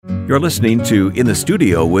You're listening to In the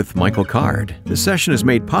Studio with Michael Card. This session is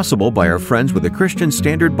made possible by our friends with the Christian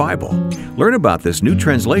Standard Bible. Learn about this new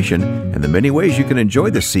translation and the many ways you can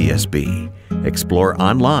enjoy the CSB. Explore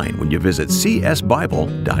online when you visit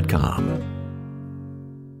csbible.com.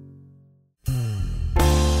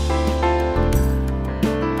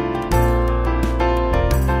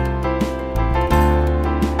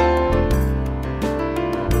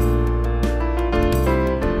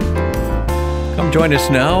 Join us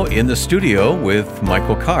now in the studio with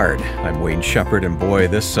Michael Card. I'm Wayne Shepherd, and boy,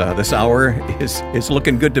 this hour is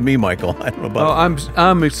looking good to me, Michael. I don't know about.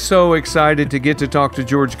 I'm so excited to get to talk to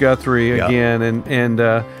George Guthrie again, and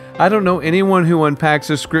I don't know anyone who unpacks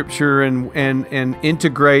the Scripture and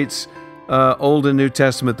integrates Old and New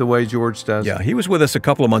Testament the way George does. Yeah, he was with us a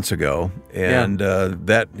couple of months ago, and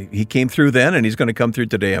that he came through then, and he's going to come through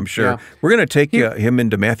today, I'm sure. Yeah. We're going to take him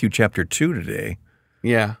into Matthew chapter 2 today.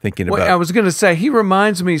 Yeah, thinking about. Well, I was going to say he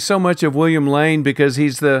reminds me so much of William Lane because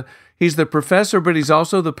he's the professor, but he's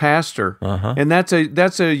also the pastor, and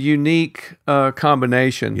that's a unique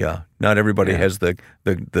combination. Yeah, not everybody has the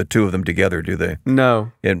two of them together, do they?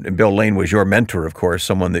 No. And Bill Lane was your mentor, of course,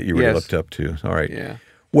 someone that you really looked up to. All right. Yeah.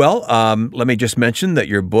 Well, let me just mention that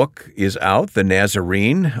your book is out, The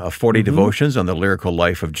Nazarene, 40 Devotions on the Lyrical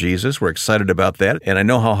Life of Jesus. We're excited about that, and I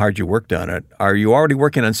know how hard you worked on it. Are you already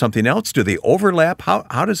working on something else? Do they overlap?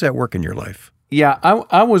 How does that work in your life? Yeah,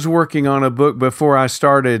 I was working on a book before I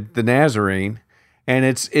started The Nazarene, and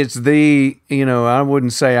it's I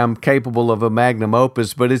wouldn't say I'm capable of a magnum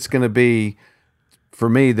opus, but it's going to be, for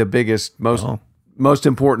me, the biggest, most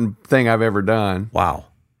important thing I've ever done. Wow.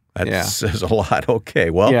 That says a lot. Okay,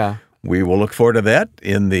 well, we will look forward to that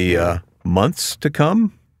in the months to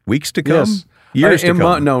come, weeks to come, years to come.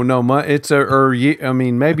 It's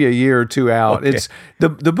maybe a year or two out. Okay. It's the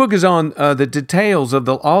book is on the details of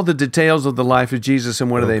all the details of the life of Jesus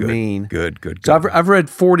and what do they mean. Good. So I've read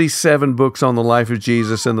 47 books on the life of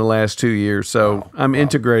Jesus in the last 2 years. So I'm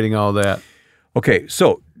integrating all that. Okay,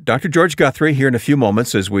 so Dr. George Guthrie here in a few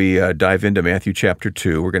moments as we dive into Matthew chapter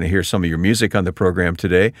 2. We're going to hear some of your music on the program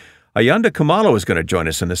today. Ayanda Kamalo is going to join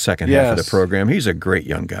us in the second half of the program. He's a great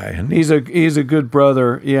young guy. He's a good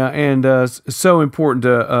brother, and so important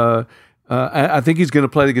to, I think he's going to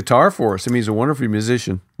play the guitar for us. I mean, he's a wonderful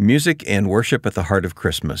musician. Music and worship at the heart of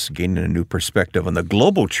Christmas, gaining a new perspective on the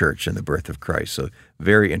global church and the birth of Christ. So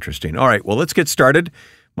very interesting. All right, well, let's get started.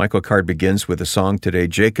 Michael Card begins with a song today,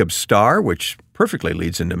 Jacob's Star, which perfectly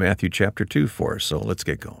leads into Matthew chapter 2 for us. So let's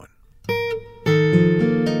get going.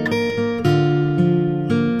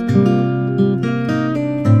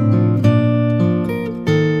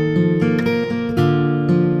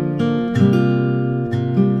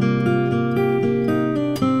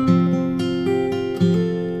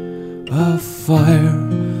 A fire,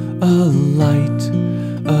 a light,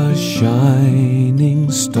 a shining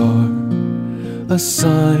star, a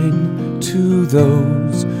sign to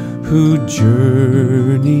those who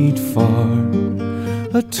journeyed far,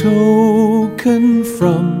 a token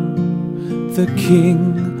from the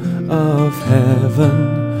King of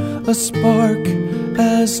heaven, a spark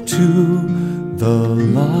as to the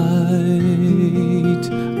light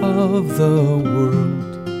of the world,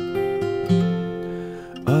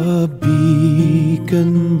 a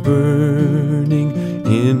beacon burning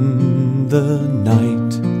in the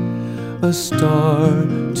night, a star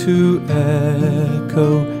to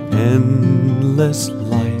echo endless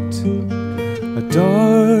light, a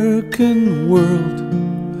darkened world,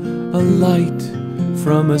 a light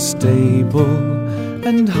from a stable,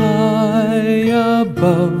 and high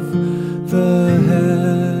above the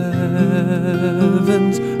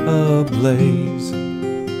heavens ablaze.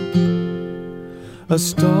 A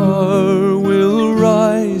star will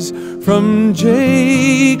rise from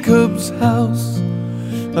Jacob's house,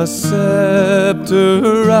 a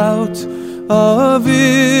scepter out of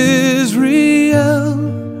Israel.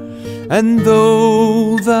 And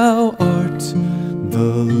though thou art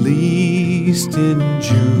the least in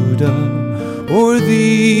Judah, or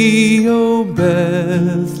thee, O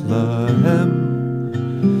Bethlehem,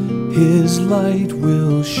 his light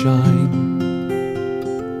will shine,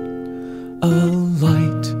 a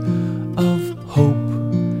light of hope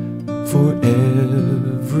for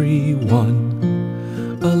everyone,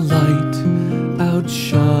 a light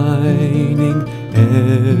outshining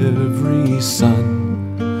every sun,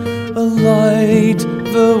 a light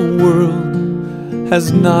the world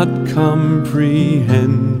has not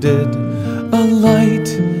comprehended, a light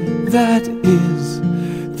that is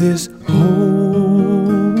this holy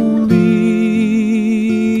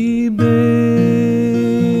babe.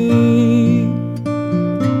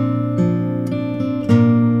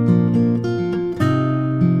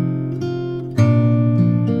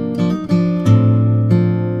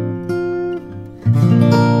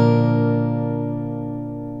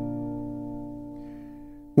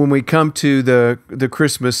 we come to the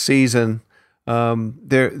Christmas season,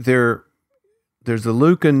 there's the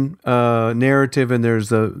Lucan narrative and there's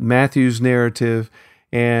the Matthew's narrative,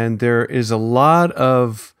 and there is a lot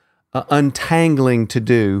of untangling to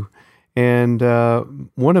do. And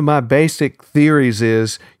one of my basic theories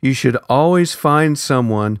is you should always find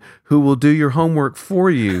someone who will do your homework for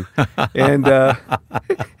you. And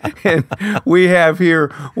and we have here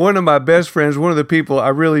one of my best friends, one of the people I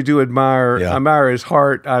really do admire. Yeah. I admire his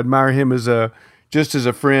heart. I admire him as a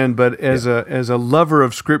friend, but as a lover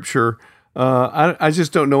of Scripture. I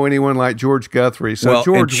just don't know anyone like George Guthrie. So well,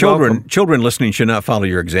 George, and welcome. children listening should not follow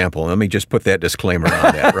your example. Let me just put that disclaimer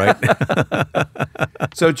on that, right?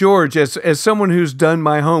 So George, as someone who's done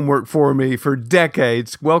my homework for me for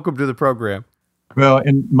decades, welcome to the program. Well,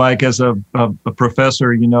 and Mike, as a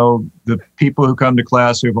professor, you know, the people who come to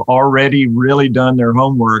class who've already really done their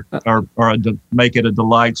homework make it a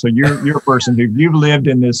delight. So you're a person you've lived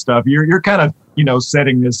in this stuff. You're kind of, you know,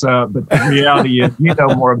 setting this up, but the reality is you know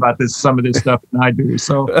more about some of this stuff than I do.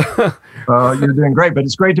 So you're doing great, but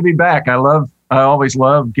it's great to be back. I always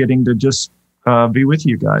love getting to just be with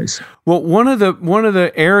you guys. Well, one of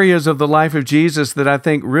the areas of the life of Jesus that I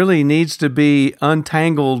think really needs to be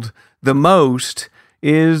untangled the most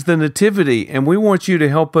is the Nativity, and we want you to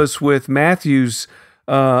help us with Matthew's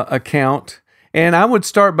account. And I would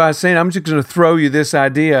start by saying, I'm just going to throw you this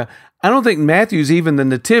idea. I don't think Matthew's even the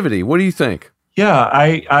Nativity. What do you think? Yeah,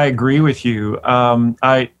 I agree with you.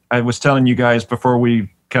 I was telling you guys before we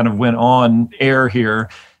kind of went on air here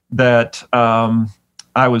that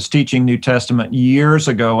I was teaching New Testament years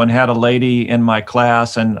ago and had a lady in my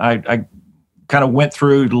class, and I kind of went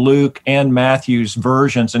through Luke and Matthew's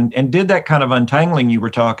versions and did that kind of untangling you were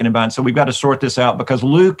talking about. And so we've got to sort this out because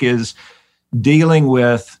Luke is dealing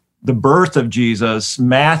with the birth of Jesus.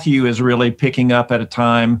 Matthew is really picking up at a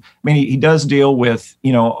time. I mean, he does deal with,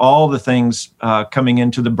 you know, all the things coming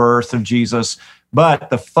into the birth of Jesus, but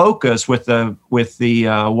the focus with the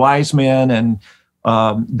wise men and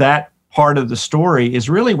that part of the story is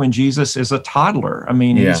really when Jesus is a toddler. I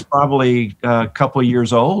mean, he's probably a couple of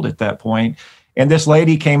years old at that point. And this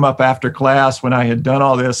lady came up after class when I had done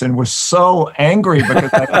all this and was so angry because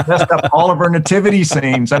I messed up all of her nativity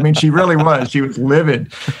scenes. I mean, she really was. She was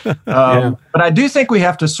livid. But I do think we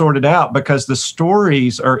have to sort it out because the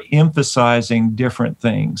stories are emphasizing different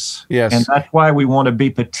things. Yes. And that's why we want to be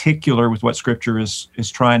particular with what Scripture is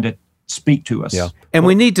trying to speak to us. Yeah. And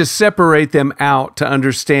we need to separate them out to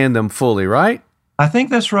understand them fully, right? I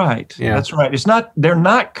think that's right. Yeah. That's right. They're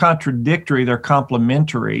not contradictory, they're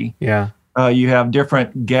complementary. Yeah. You have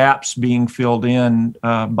different gaps being filled in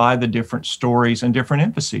by the different stories and different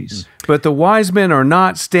emphases. But the wise men are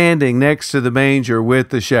not standing next to the manger with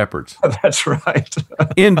the shepherds That's right.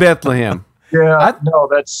 in Bethlehem. Yeah, no,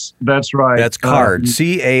 that's right. That's card,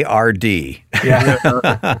 C-A-R-D. Yeah.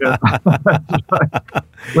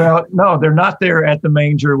 Well, no, they're not there at the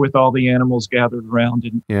manger with all the animals gathered around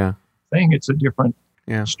and thing. It's a different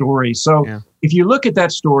story. So if you look at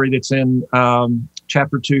that story that's in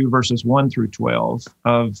chapter 2, verses 1 through 12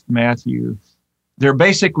 of Matthew, there are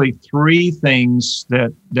basically three things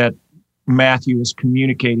that Matthew is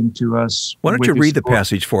communicating to us. Why don't you read the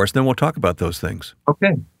passage for us, then we'll talk about those things.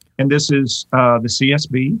 Okay. And this is the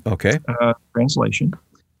CSB translation.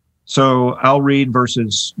 So I'll read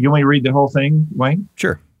verses. You want me to read the whole thing, Wayne?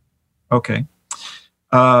 Sure. Okay.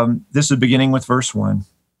 This is beginning with verse 1.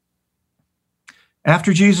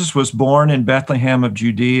 After Jesus was born in Bethlehem of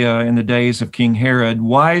Judea in the days of King Herod,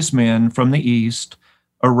 wise men from the east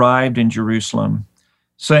arrived in Jerusalem,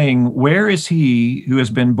 saying, "Where is he who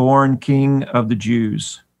has been born King of the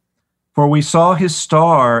Jews? For we saw his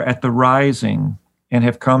star at the rising and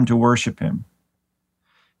have come to worship him."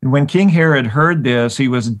 And when King Herod heard this, he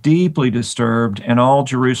was deeply disturbed, and all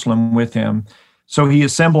Jerusalem with him. So he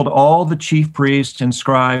assembled all the chief priests and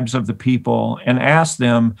scribes of the people and asked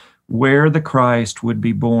them where the Christ would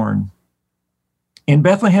be born. "In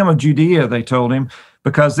Bethlehem of Judea," they told him,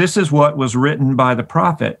 "because this is what was written by the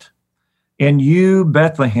prophet. And you,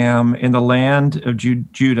 Bethlehem, in the land of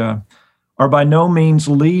Judah, are by no means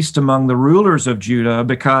least among the rulers of Judah,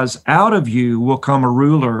 because out of you will come a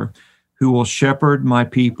ruler who will shepherd my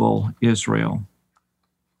people, Israel."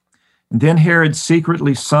 And then Herod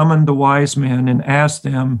secretly summoned the wise men and asked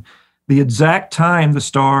them the exact time the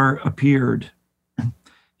star appeared.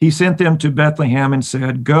 He sent them to Bethlehem and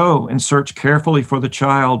said, "Go and search carefully for the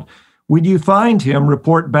child. When you find him,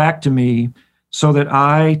 report back to me so that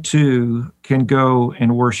I too can go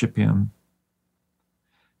and worship him."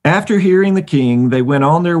 After hearing the king, they went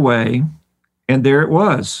on their way, and there it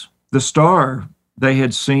was, the star they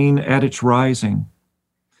had seen at its rising.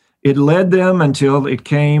 It led them until it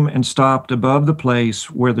came and stopped above the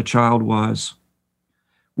place where the child was.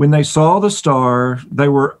 When they saw the star, they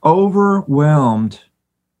were overwhelmed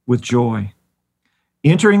with joy.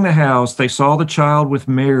 Entering the house, they saw the child with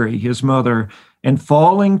Mary, his mother, and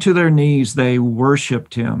falling to their knees, they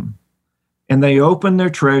worshiped him. And they opened their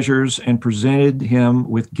treasures and presented him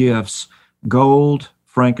with gifts, gold,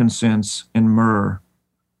 frankincense, and myrrh.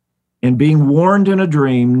 And being warned in a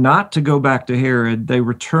dream not to go back to Herod, they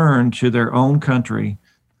returned to their own country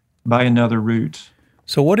by another route.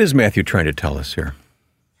 So what is Matthew trying to tell us here?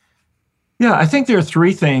 Yeah, I think there are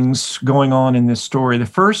three things going on in this story. The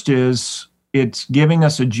first is it's giving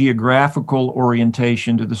us a geographical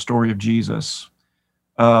orientation to the story of Jesus,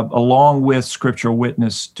 along with scriptural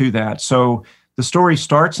witness to that. So the story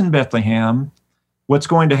starts in Bethlehem. What's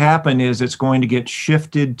going to happen is it's going to get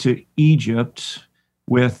shifted to Egypt,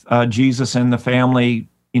 with Jesus and the family,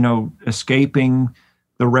 escaping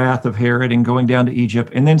the wrath of Herod and going down to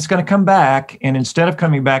Egypt. And then it's going to come back, and instead of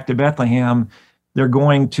coming back to Bethlehem, they're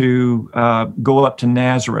going to go up to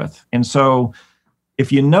Nazareth. And so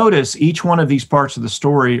if you notice, each one of these parts of the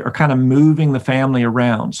story are kind of moving the family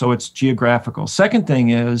around. So it's geographical. Second thing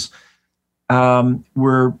is,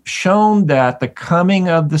 we're shown that the coming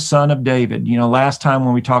of the Son of David, last time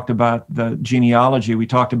when we talked about the genealogy, we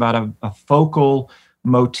talked about a focal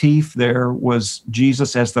motif there was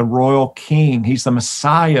Jesus as the royal king. He's the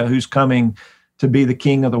Messiah who's coming to be the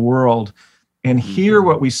king of the world. And here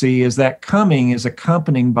what we see is that coming is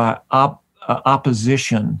accompanied by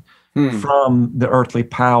opposition from the earthly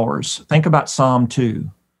powers. Think about Psalm 2.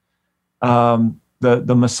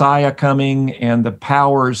 The Messiah coming and the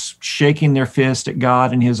powers shaking their fist at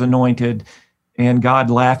God and his anointed, and God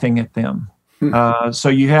laughing at them. So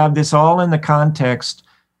you have this all in the context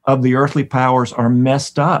of the earthly powers are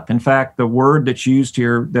messed up. In fact, the word that's used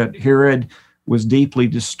here, that Herod was deeply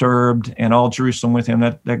disturbed and all Jerusalem with him,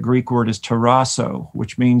 that Greek word is tarasso,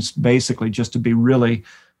 which means basically just to be really,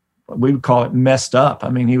 we would call it messed up. I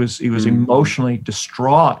mean, he was emotionally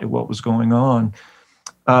distraught at what was going on.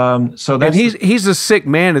 So that's, and he's a sick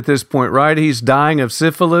man at this point, right? He's dying of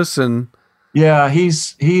syphilis, and yeah, he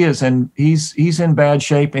is, and he's in bad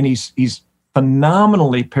shape, and he's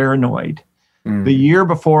phenomenally paranoid. The year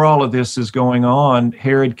before all of this is going on,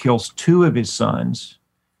 Herod kills 2 of his sons.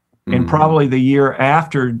 And probably the year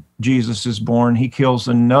after Jesus is born, he kills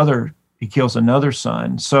another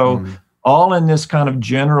son. So all in this kind of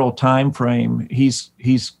general time frame, he's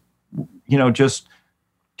just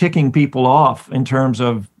ticking people off in terms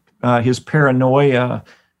of his paranoia,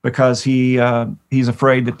 because he's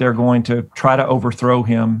afraid that they're going to try to overthrow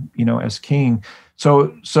him, as king.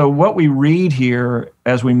 So what we read here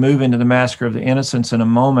as we move into the Massacre of the Innocents in a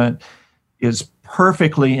moment is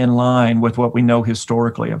perfectly in line with what we know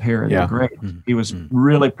historically of Herod the Great. He was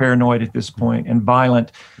really paranoid at this point and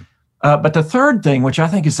violent. But the third thing, which I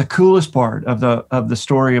think is the coolest part of the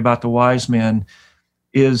story about the wise men,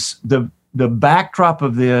 is the backdrop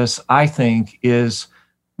of this, I think, is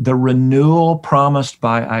the renewal promised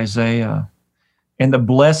by Isaiah and the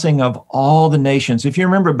blessing of all the nations. If you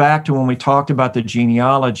remember back to when we talked about the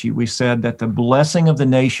genealogy, we said that the blessing of the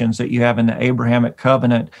nations that you have in the Abrahamic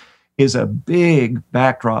covenant is a big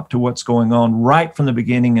backdrop to what's going on right from the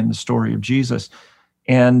beginning in the story of Jesus.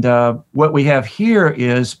 And what we have here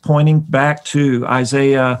is pointing back to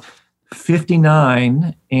Isaiah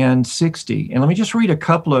 59 and 60. And let me just read a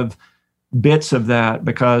couple of bits of that,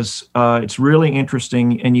 because it's really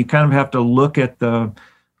interesting, and you kind of have to look at the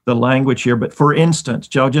language here. But for instance,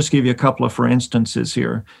 I'll just give you a couple of for instances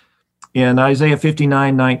here. In Isaiah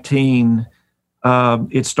 59:19,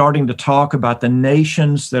 it's starting to talk about the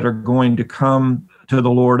nations that are going to come to the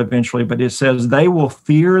Lord eventually, but it says, they will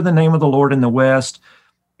fear the name of the Lord in the west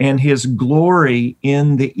and his glory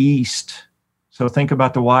in the east. So think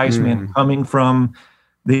about the wise men coming from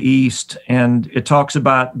the east, and it talks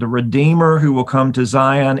about the Redeemer who will come to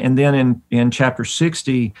Zion. And then in chapter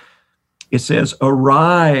 60, it says,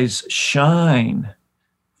 arise, shine,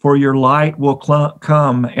 for your light will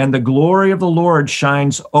come, and the glory of the Lord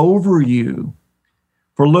shines over you.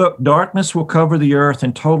 For look, darkness will cover the earth,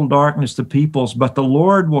 and total darkness the peoples, but the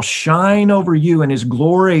Lord will shine over you, and his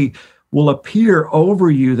glory will appear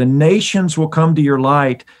over you. The nations will come to your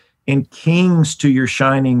light, and kings to your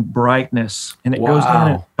shining brightness. And it goes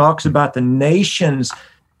on and talks about the nations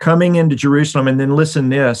coming into Jerusalem. And then listen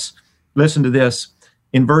to this.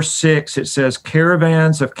 In verse 6, it says,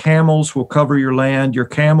 caravans of camels will cover your land, your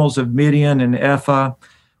camels of Midian and Ephah.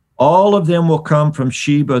 All of them will come from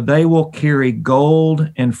Sheba. They will carry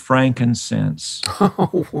gold and frankincense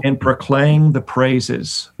and proclaim the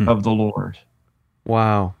praises of the Lord.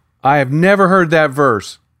 Wow. I have never heard that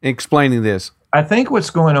verse. explaining this? I think what's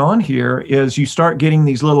going on here is you start getting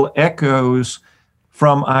these little echoes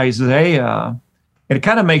from Isaiah, and it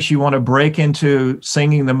kind of makes you want to break into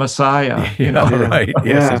singing the Messiah. Right.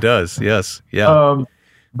 Yes, it does. Yes. Yeah.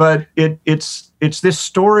 But it's this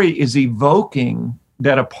story is evoking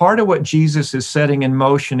that a part of what Jesus is setting in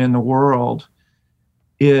motion in the world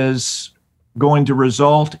is going to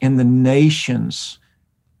result in the nations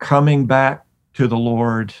coming back to the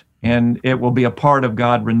Lord, and it will be a part of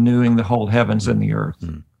God renewing the whole heavens and the earth.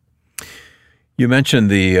 You mentioned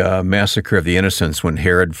the massacre of the innocents when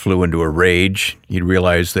Herod flew into a rage. He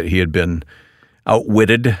realized that he had been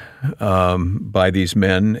outwitted by these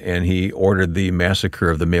men, and he ordered the massacre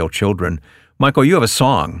of the male children. Michael, you have a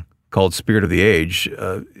song called Spirit of the Age.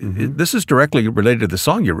 This is directly related to the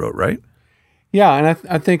song you wrote, right? Yeah, and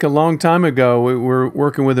I think a long time ago, we were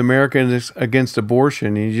working with Americans Against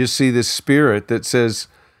Abortion, and you just see this spirit that says,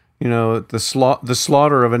 the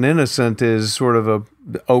slaughter of an innocent is sort of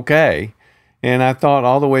okay. And I thought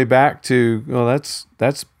all the way back to, well, that's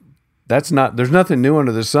not, there's nothing new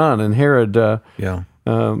under the sun. And Herod, that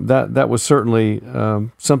was certainly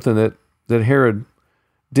something that Herod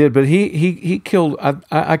did. But he killed,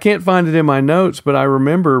 I can't find it in my notes, but I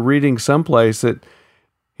remember reading someplace that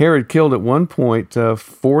Herod killed at one point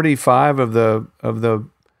 45 of the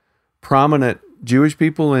prominent Jewish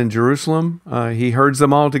people in Jerusalem. He herds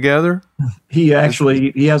them all together. He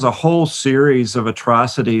has a whole series of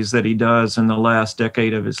atrocities that he does in the last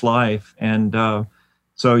decade of his life, and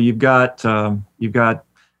so you've got those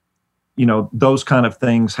kind of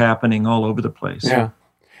things happening all over the place. Yeah.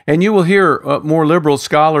 And you will hear more liberal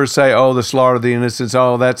scholars say, "Oh, the slaughter of the innocents.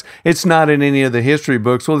 Oh, it's not in any of the history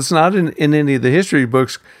books." Well, it's not in any of the history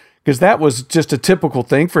books because that was just a typical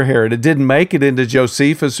thing for Herod. It didn't make it into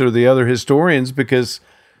Josephus or the other historians because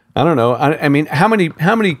I don't know. I mean, how many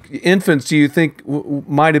infants do you think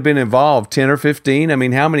might have been involved? 10 or 15? I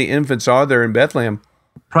mean, how many infants are there in Bethlehem?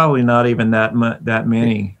 Probably not even that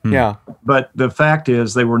many. Yeah. But the fact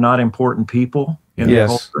is, they were not important people in the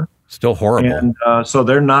culture. Still horrible. And so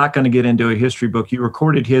they're not going to get into a history book. You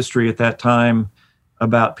recorded history at that time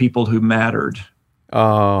about people who mattered.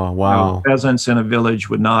 Oh, wow. Peasants in a village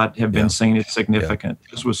would not have been seen as significant.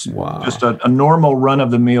 This was just a normal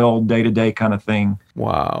run-of-the-mill, day-to-day kind of thing.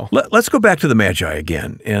 Wow. Let's go back to the Magi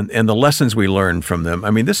again and the lessons we learned from them. I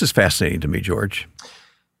mean, this is fascinating to me, George.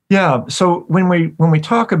 Yeah. So when we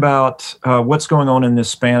talk about what's going on in this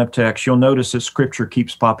span of text, you'll notice that Scripture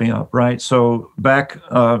keeps popping up, right? So back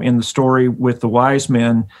in the story with the wise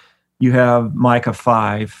men, you have Micah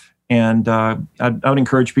 5, and I would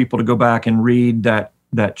encourage people to go back and read that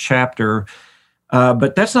chapter.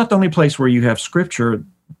 But that's not the only place where you have Scripture,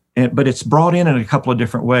 but it's brought in a couple of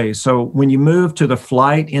different ways. So when you move to the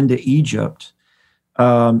flight into Egypt,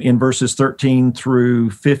 in verses 13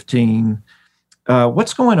 through 15.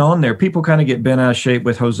 What's going on there? People kind of get bent out of shape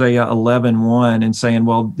with Hosea 11:1 and saying,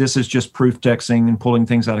 well, this is just proof texting and pulling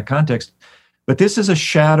things out of context. But this is a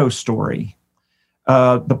shadow story.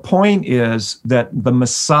 The point is that the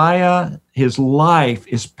Messiah, his life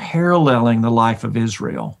is paralleling the life of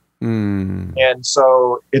Israel. And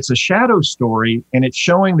so it's a shadow story, and it's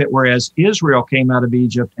showing that whereas Israel came out of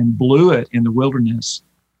Egypt and blew it in the wilderness,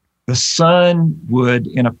 the Son would,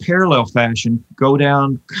 in a parallel fashion, go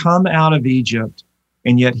down, come out of Egypt,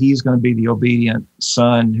 and yet he's going to be the obedient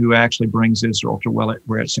Son who actually brings Israel to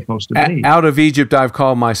where it's supposed to be. Out of Egypt I've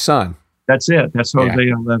called my son. That's it. That's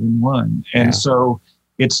Hosea 11:1. And so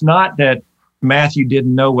it's not that Matthew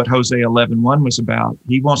didn't know what Hosea 11:1 was about.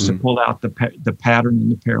 He wants to pull out the pattern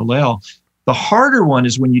and the parallel. The harder one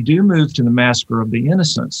is when you do move to the massacre of the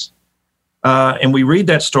innocents. And we read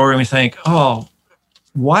that story and we think, oh,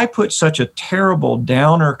 why put such a terrible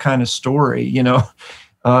downer kind of story, in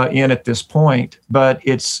at this point? But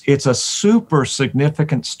it's a super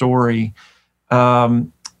significant story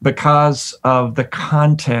because of the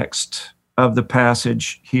context of the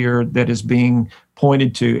passage here that is being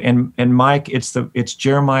pointed to. And Mike, it's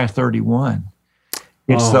Jeremiah 31.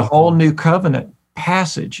 It's the whole New Covenant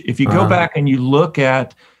passage. If you go back and you look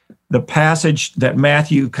at the passage that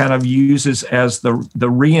Matthew kind of uses as the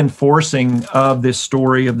reinforcing of this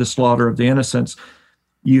story of the slaughter of the innocents,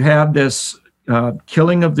 you have this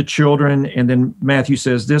killing of the children, and then Matthew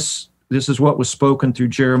says, this is what was spoken through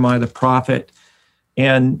Jeremiah the prophet.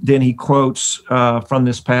 And then he quotes from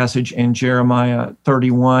this passage in Jeremiah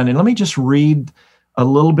 31. And let me just read a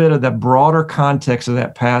little bit of the broader context of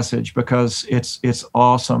that passage because it's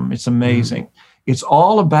awesome. It's amazing. It's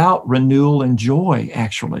all about renewal and joy,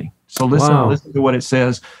 actually. So listen to what it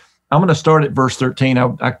says. I'm going to start at verse 13.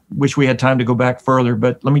 I wish we had time to go back further,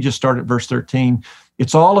 but let me just start at verse 13.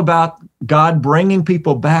 It's all about God bringing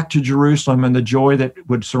people back to Jerusalem and the joy that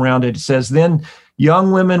would surround it. It says, then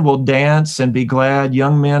young women will dance and be glad,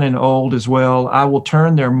 young men and old as well. I will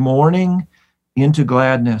turn their mourning into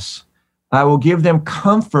gladness. I will give them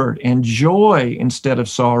comfort and joy instead of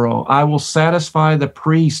sorrow. I will satisfy the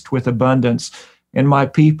priest with abundance, and my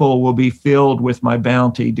people will be filled with my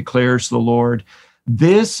bounty, declares the Lord.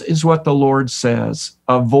 This is what the Lord says.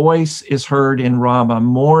 A voice is heard in Ramah,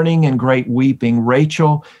 mourning and great weeping.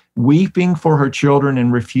 Rachel weeping for her children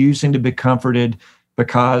and refusing to be comforted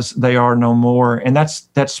because they are no more. And that's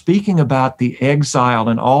speaking about the exile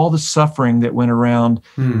and all the suffering that went around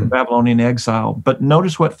the Babylonian exile. But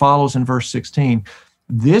notice what follows in verse 16.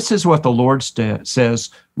 This is what the Lord says,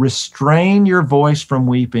 restrain your voice from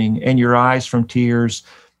weeping and your eyes from tears,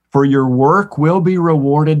 for your work will be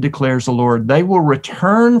rewarded, declares the Lord. They will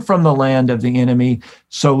return from the land of the enemy,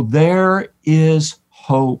 so there is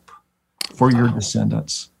hope for your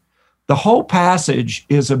descendants. The whole passage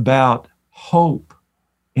is about hope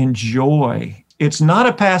and joy. It's not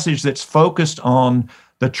a passage that's focused on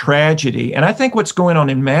the tragedy. And I think what's going on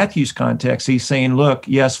in Matthew's context, he's saying, look,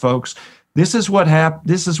 yes, folks, this is what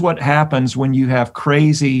happens when you have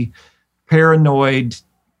crazy, paranoid,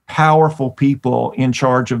 powerful people in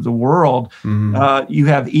charge of the world. You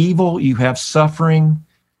have evil, you have suffering,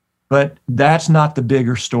 but that's not the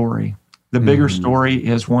bigger story. The bigger story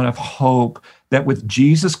is one of hope that with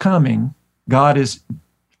Jesus coming, God is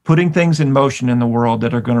putting things in motion in the world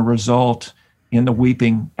that are going to result in the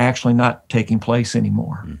weeping actually not taking place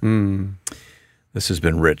anymore. This has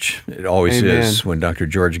been rich. It always Amen. is when Dr.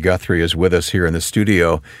 George Guthrie is with us here in the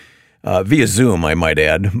studio, via Zoom, I might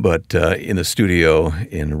add, but in the studio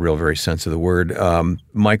in a real, very sense of the word.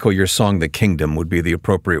 Michael, your song, The Kingdom, would be the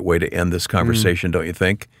appropriate way to end this conversation, don't you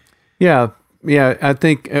think? Yeah. I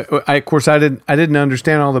think. Of course, I didn't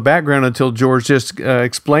understand all the background until George just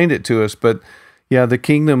explained it to us. But yeah, the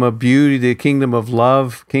kingdom of beauty, the kingdom of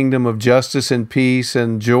love, kingdom of justice and peace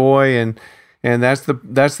and joy, and that's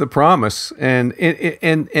the promise. And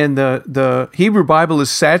the Hebrew Bible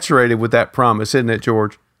is saturated with that promise, isn't it,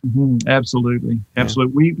 George? Absolutely.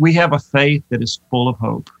 We have a faith that is full of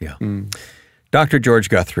hope. Yeah. Dr. George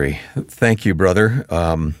Guthrie, thank you, brother.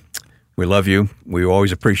 We love you. We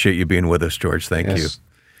always appreciate you being with us, George. Thank you.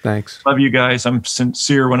 Thanks. Love you guys. I'm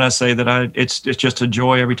sincere when I say that it's just a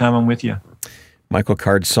joy every time I'm with you. Michael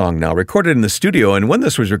Card's song now recorded in the studio. And when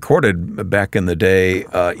this was recorded back in the day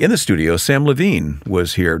in the studio, Sam Levine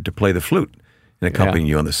was here to play the flute and accompany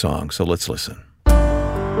you on the song. So let's listen.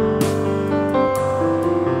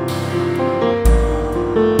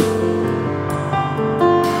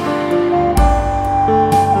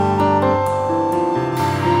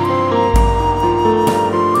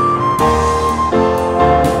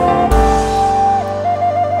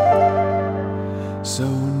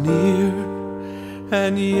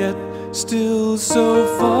 And yet still so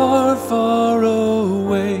far, far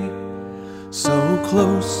away, so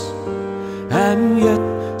close and yet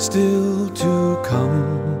still to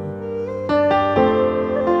come.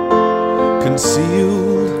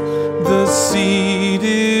 Concealed, the seed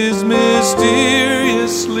is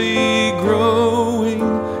mysteriously growing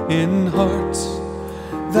in hearts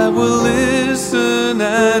that will listen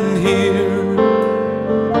and hear.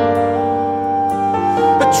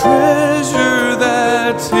 A treasure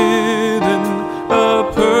that's hidden,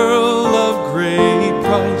 a pearl of great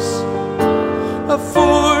price, a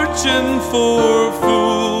fortune for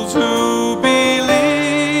fools who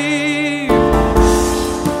believe.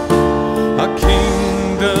 A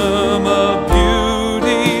kingdom of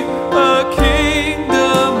beauty, a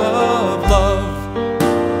kingdom of love,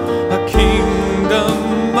 a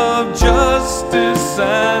kingdom of justice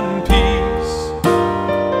and peace.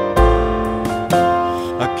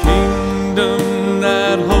 A kingdom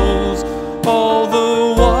that holds all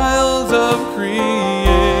the wilds of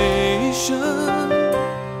creation.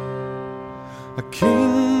 A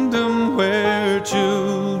kingdom where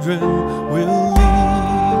children will lead.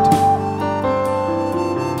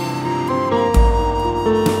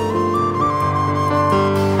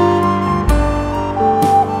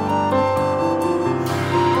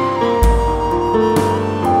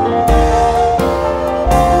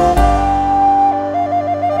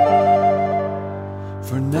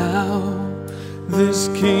 For now, this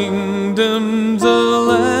kingdom's a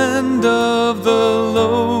land of the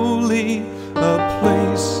lowly, a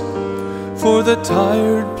place for the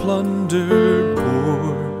tired, plundered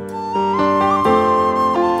poor.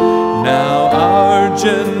 Now our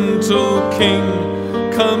gentle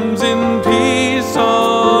king comes in peace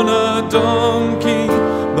on a donkey,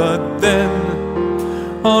 but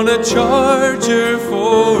a charger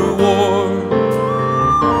for war.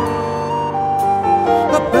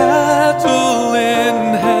 A battle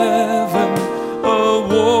in heaven, a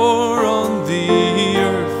war on the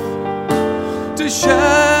earth, to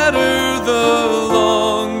shatter the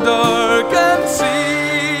long darkened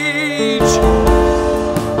siege.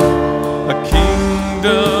 A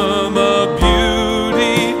kingdom of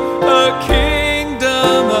beauty, a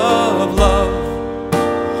kingdom of love,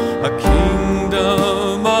 a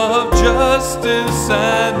kingdom of justice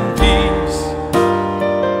and peace,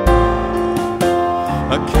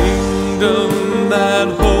 a kingdom that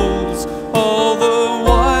holds all the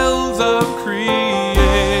wilds of creation,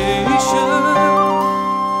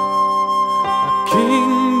 a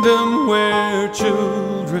kingdom where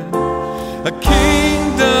children, a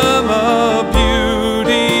kingdom of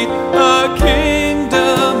beauty, a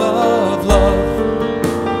kingdom of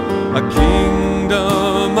love, a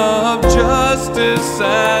kingdom of justice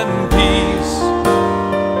and peace,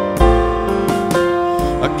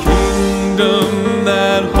 a kingdom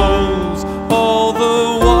that holds all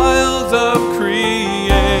the wilds of creation,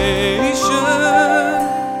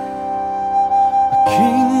 a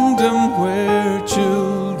kingdom where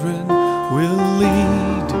children will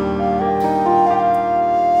lead,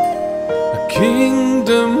 a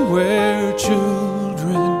kingdom where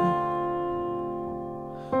children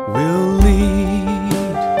will lead.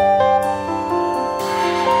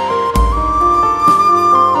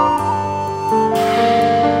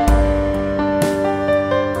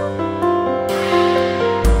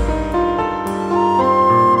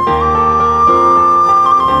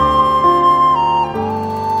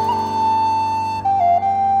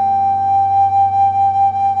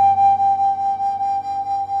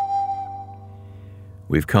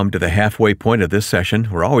 We've come to the halfway point of this session.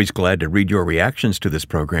 We're always glad to read your reactions to this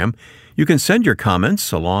program. You can send your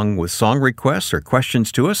comments along with song requests or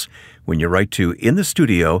questions to us when you write to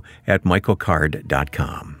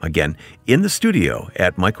inthestudio@michaelcard.com. Again,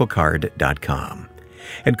 inthestudio@michaelcard.com.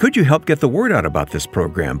 And could you help get the word out about this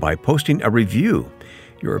program by posting a review?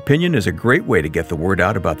 Your opinion is a great way to get the word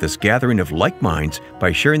out about this gathering of like minds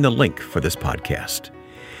by sharing the link for this podcast.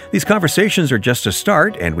 These conversations are just a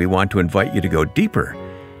start, and we want to invite you to go deeper.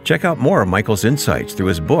 Check out more of Michael's insights through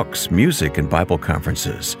his books, music, and Bible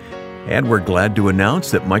conferences. And we're glad to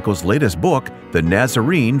announce that Michael's latest book, The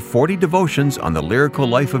Nazarene 40 Devotions on the Lyrical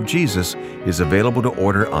Life of Jesus, is available to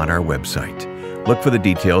order on our website. Look for the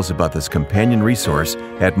details about this companion resource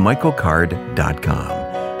at michaelcard.com.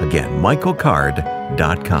 Again,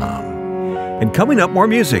 michaelcard.com. And coming up, more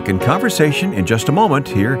music and conversation in just a moment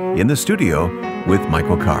here in the studio with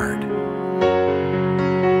Michael Card.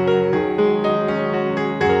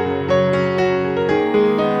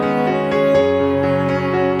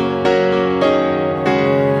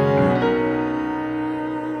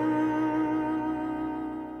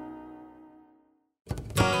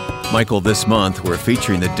 Michael, this month we're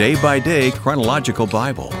featuring the Day-by-Day Chronological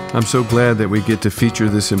Bible. I'm so glad that we get to feature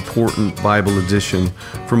this important Bible edition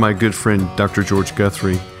from my good friend, Dr. George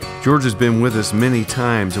Guthrie. George has been with us many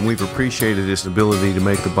times, and we've appreciated his ability to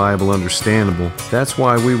make the Bible understandable. That's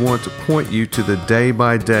why we want to point you to the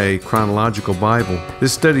Day-by-Day Chronological Bible.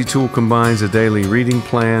 This study tool combines a daily reading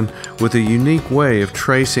plan with a unique way of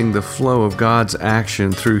tracing the flow of God's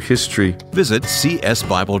action through history. Visit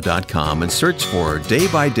csbible.com and search for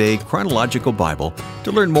Day-by-Day Chronological Bible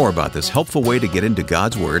to learn more about this helpful way to get into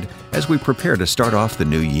God's Word as we prepare to start off the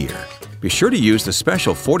new year. Be sure to use the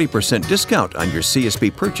special 40% discount on your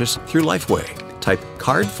CSB purchase through Lifeway. Type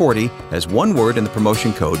CARD40 as one word in the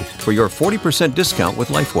promotion code for your 40% discount with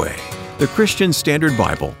Lifeway. The Christian Standard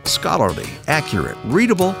Bible, scholarly, accurate,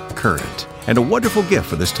 readable, current, and a wonderful gift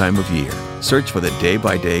for this time of year. Search for the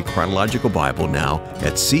Day-by-Day Chronological Bible now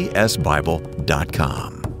at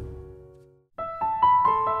csbible.com.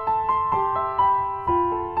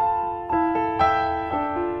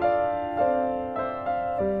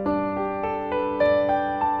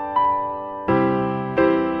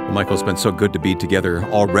 Michael, it's been so good to be together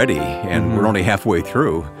already, and we're only halfway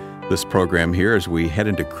through this program here as we head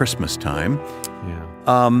into Christmas time. Yeah.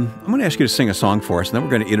 I'm going to ask you to sing a song for us, and then we're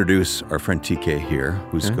going to introduce our friend TK here,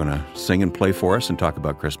 who's going to sing and play for us and talk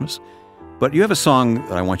about Christmas. But you have a song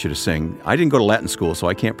that I want you to sing. I didn't go to Latin school, so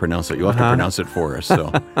I can't pronounce it. You'll have to pronounce it for us.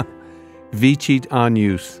 So, Vicit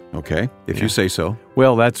Agnus. Okay, if you say so.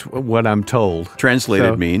 Well, that's what I'm told.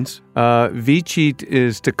 Translated means? Vicit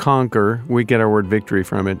is to conquer. We get our word victory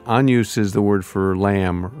from it. Agnus is the word for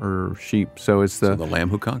lamb or sheep. So it's the lamb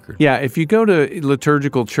who conquered. Yeah, if you go to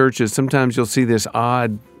liturgical churches, sometimes you'll see this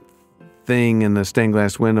odd thing in the stained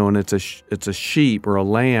glass window, and it's a sheep or a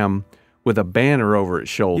lamb with a banner over its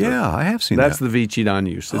shoulder. Yeah, I have seen That's that. the Vicit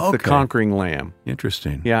Agnus. It's the Okay. conquering lamb.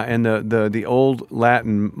 Interesting. Yeah, and the old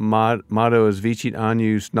Latin motto is Vicit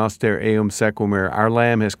Agnus noster eum sequimer. Our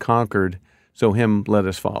lamb has conquered, so him let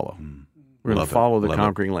us follow. We're going Love to it. follow the Love it.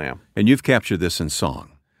 conquering lamb. And you've captured this in song,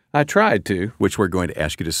 I tried to. which we're going to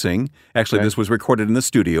ask you to sing. Actually, Okay. this was recorded in the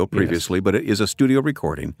studio previously, but it is a studio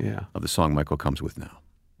recording Yeah. of the song Michael comes with now.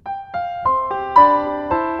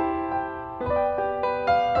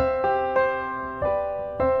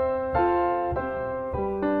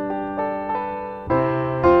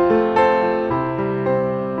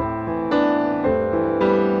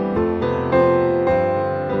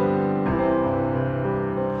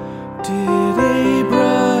 Did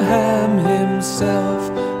Abraham himself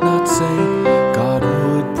not say God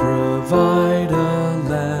would provide a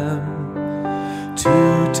lamb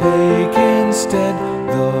to take instead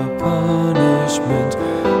the punishment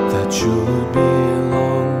that should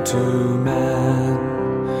belong to man?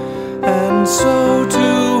 And so to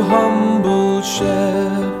humble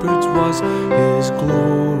shepherds was his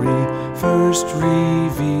glory first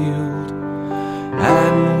revealed,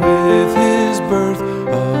 and with his birth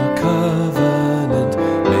a covenant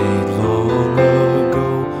made long ago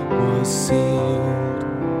was sealed.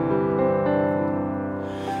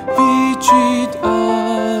 Vicit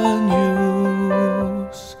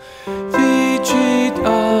Agnus, Vicit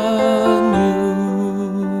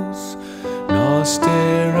Agnus,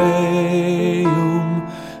 noster eum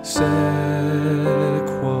sequamur.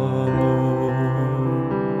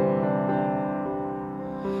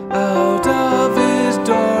 Out of his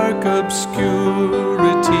dark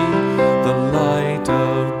obscurity, the light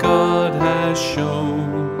of God has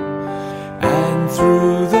shone, and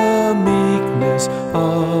through the meekness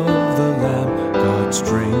of the Lamb, God's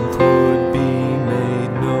strength would be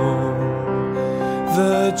made known.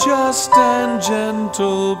 The just and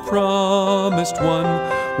gentle promised one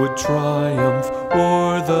would triumph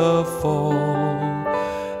o'er the fall,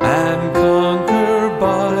 and conquer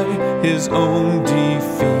by his own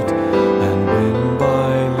defeat, and win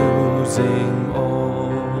by losing all.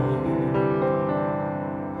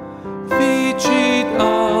 Vicit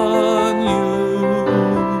Agnus,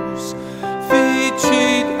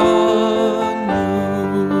 Vicit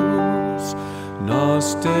Agnus,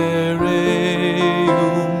 noster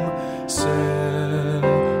eum sequamur.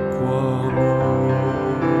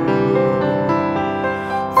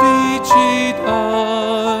 Vicit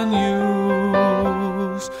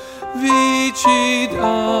Agnus, Vicit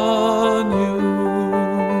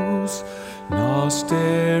Agnus,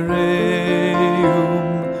 noster eum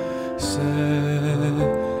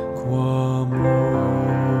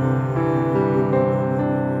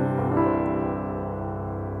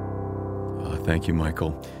sequamur. Thank you,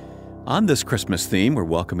 Michael. On this Christmas theme, we're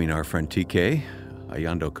welcoming our friend TK,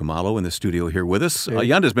 Ayando Kamalo, in the studio here with us.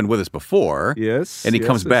 Ayando's been with us before. Yes. And he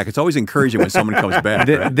comes back. It's always encouraging when someone comes back.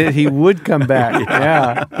 right? That he would come back.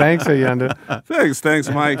 Yeah. Thanks, Ayanda. Thanks,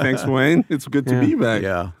 Mike. Thanks, Wayne. It's good to be back.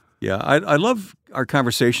 Yeah. Yeah. I love our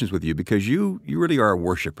conversations with you because you really are a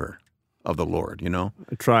worshiper of the Lord, you know?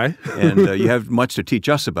 I try. And you have much to teach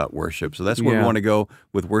us about worship. So that's where we Yeah. want to go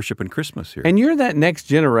with worship and Christmas here. And you're that next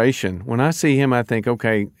generation. When I see him, I think,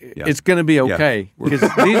 okay, Yeah. it's going to be okay. Because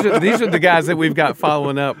these are the guys that we've got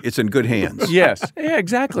following up. It's in good hands. Yes. Yeah,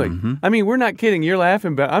 exactly. I mean, we're not kidding. You're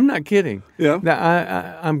laughing, but I'm not kidding. Yeah.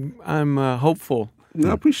 I'm hopeful.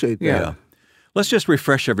 No, I appreciate that. Yeah. Let's just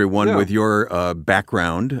refresh everyone Yeah. with your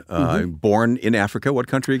background. Born in Africa. What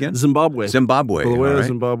country again? Zimbabwe. Zimbabwe. Bulawayo, all right.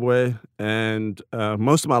 Zimbabwe. And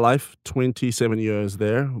most of my life, 27 years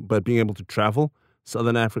there, but being able to travel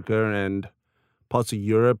Southern Africa and parts of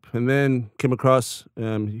Europe, and then came across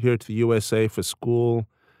here to the USA for school,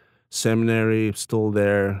 seminary, still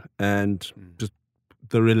there, and just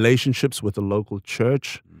the relationships with the local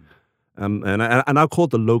church. And I call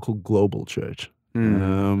it the local global church.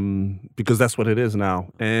 Because that's what it is now.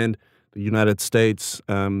 And the United States,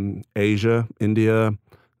 Asia, India,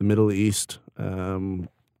 the Middle East.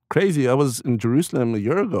 Crazy. I was in Jerusalem a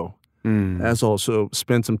year ago. As also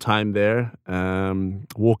spent some time there,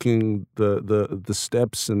 walking the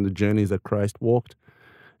steps and the journeys that Christ walked,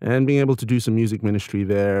 and being able to do some music ministry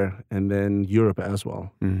there, and then Europe as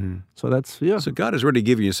well. So that's So God has already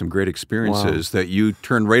given you some great experiences that you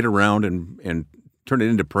turn right around and turn it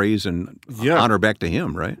into praise and honor back to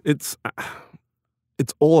Him, right? It's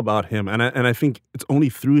all about Him, and I think it's only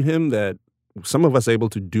through Him that some of us are able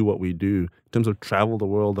to do what we do in terms of travel the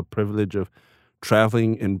world, the privilege of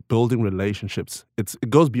traveling and building relationships. It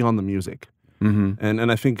goes beyond the music,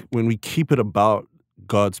 and I think when we keep it about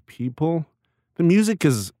God's people, the music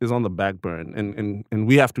is on the back burn, and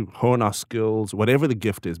we have to hone our skills, whatever the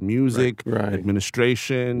gift is, music, Right.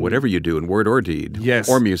 administration, Whatever you do in word or deed, Yes.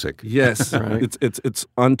 or music. Yes, Right. it's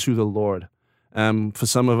unto the Lord. For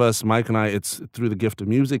some of us, Mike and I, it's through the gift of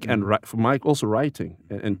music, and for Mike also writing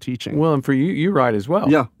and teaching. Well, and for you, you write as well.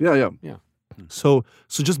 Yeah. Yeah. So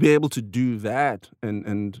just be able to do that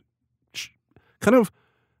and kind of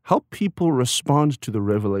help people respond to the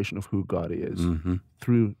revelation of who God is Mm-hmm.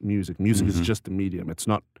 through music. Music is just a medium; it's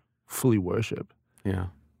not fully worship. Yeah.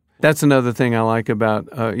 That's another thing I like about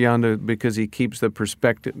Yanda, because he keeps the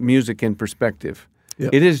music in perspective. Yeah.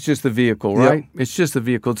 It is just the vehicle, Yeah. right? It's just the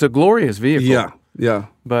vehicle. It's a glorious vehicle. Yeah.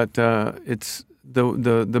 But it's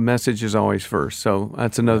the message is always first. So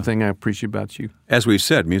that's another thing I appreciate about you. As we've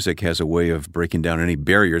said, music has a way of breaking down any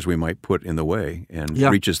barriers we might put in the way and Yeah.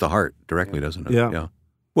 reaches the heart directly, doesn't it? Yeah.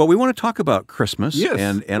 Well, we want to talk about Christmas Yes,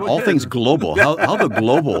 and go all ahead. things global. How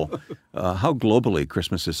globally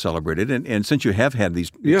Christmas is celebrated, and since you have had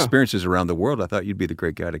these Yeah. experiences around the world, I thought you'd be the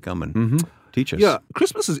great guy to come and teach us. Yeah,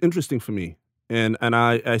 Christmas is interesting for me. And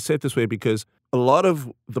I say it this way because a lot of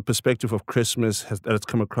the perspective of Christmas that it's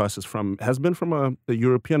come across has been from a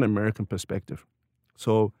European American perspective.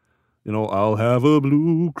 So, I'll have a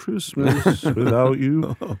blue Christmas without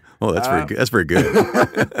you. Oh, that's very good. That's very good.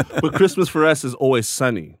 But Christmas for us is always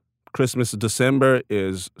sunny. Christmas in December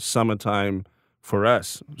is summertime for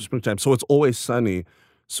us, springtime. So it's always sunny.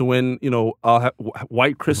 So when, I'll have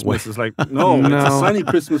white Christmas is like, no, it's a sunny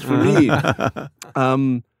Christmas for me.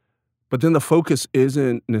 But then the focus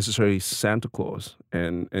isn't necessarily Santa Claus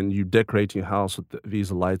and you decorating your house with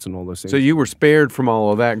these lights and all those things. So you were spared from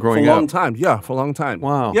all of that for growing a long up. time. Yeah, for a long time.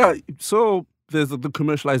 Wow. Yeah, so there's the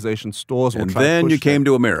commercialization stores. will And try to then push you came that.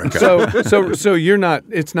 to America. So you're not.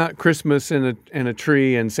 It's not Christmas and a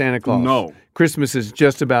tree and Santa Claus. No. Christmas is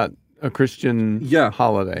just about a Christian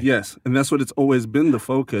holiday. Yes, and that's what it's always been the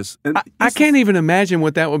focus. And I can't even imagine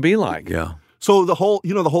what that would be like. yeah. So the whole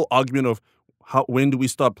argument of when do we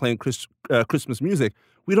start playing Christmas music?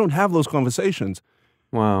 We don't have those conversations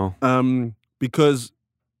Wow. because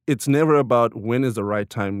it's never about when is the right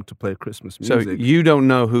time to play Christmas So music. you don't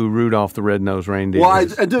know who Rudolph the Red-Nosed Reindeer Well,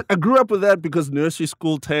 is. I grew up with that because nursery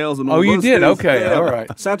school tales and all Oh, you those did? things. Okay, all right.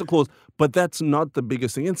 Santa Claus, but that's not the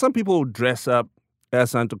biggest thing. And some people dress up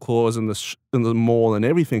as Santa Claus in the mall and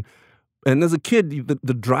everything. And as a kid,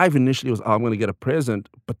 the drive initially was, I'm going to get a present.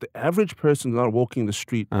 But the average person is not walking the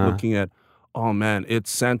street looking at, oh man,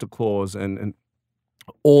 it's Santa Claus and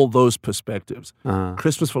all those perspectives.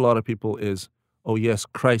 Christmas for a lot of people is, oh yes,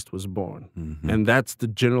 Christ was born. And that's the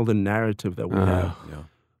narrative that we have. Yeah.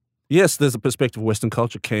 Yes, there's a perspective Western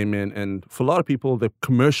culture came in, and for a lot of people, they're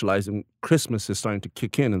commercializing Christmas is starting to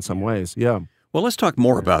kick in some ways. Yeah. Well, let's talk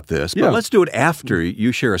more about this, but Yeah. let's do it after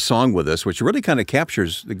you share a song with us, which really kind of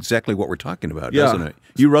captures exactly what we're talking about, Yeah. doesn't it?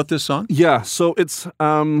 You wrote this song? Yeah, so it's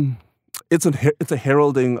a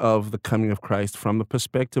heralding of the coming of Christ from the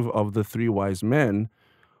perspective of the three wise men,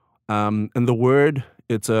 and the word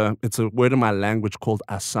it's a word in my language called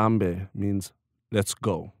asambe, means let's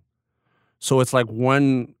go. So it's like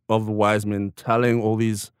one of the wise men telling all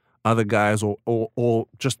these other guys or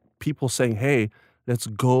just people saying, hey, let's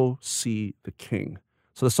go see the king.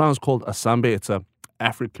 So the song is called Asambe. It's a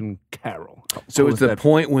African carol. So Call it's it the that.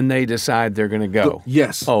 point when they decide they're going to go.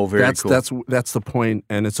 Yes. Oh, very that's, cool. That's the point,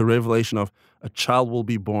 and it's a revelation of a child will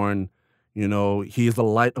be born. He is the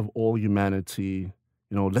light of all humanity.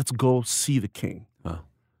 Let's go see the king. Wow.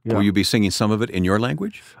 Yeah. Will you be singing some of it in your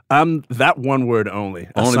language? That one word only.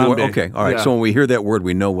 Only the word? Asambe. Okay, all right. Yeah. So when we hear that word,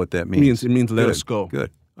 we know what that means. It means let Good, us go.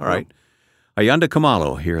 Good. All right. Ayanda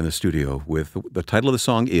Kamalo here in the studio with the title of the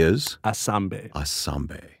song is Asambe.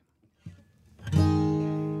 Asambe.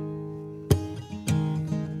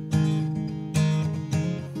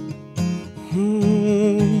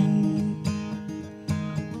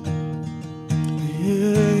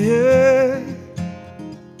 Yeah.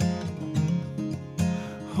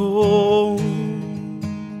 Oh.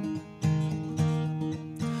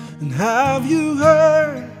 And have you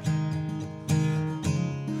heard?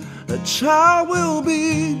 A child will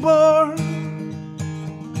be born.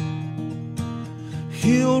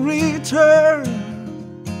 He'll return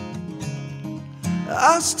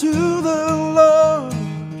us to the Lord.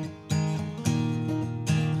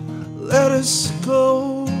 Let us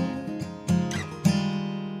go.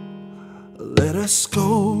 Let us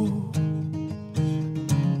go.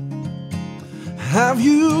 Have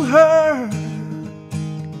you heard?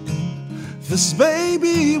 This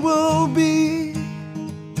baby will be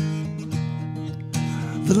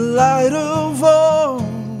the light of all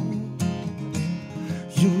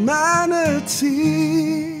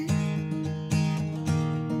humanity.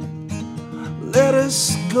 let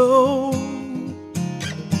us go.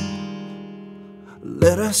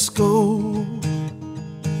 Let us go.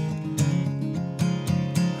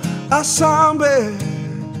 Asambe,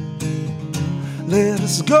 let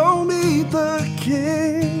us go meet the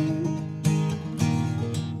King.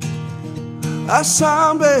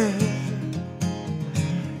 Asambe,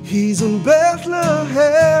 he's in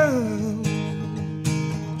Bethlehem.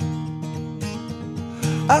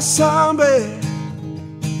 Asambe,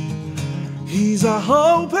 he's our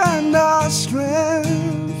hope and our strength.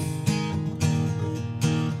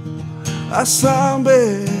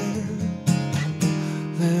 Asambe,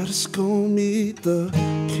 let us go meet the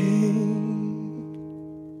King.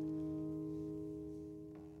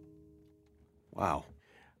 Wow.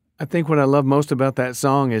 I think what I love most about that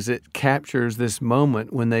song is it captures this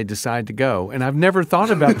moment when they decide to go. And I've never thought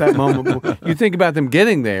about that moment before. You think about them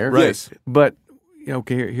getting there. Right. Yes. But,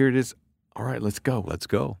 okay, here it is. All right, let's go. Let's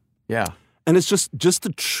go. Yeah. And it's just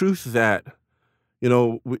the truth that,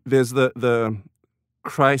 there's the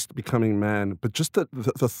Christ becoming man, but just the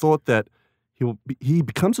thought that he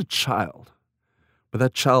becomes a child, but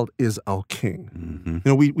that child is our King.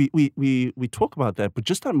 Mm-hmm. We talk about that, but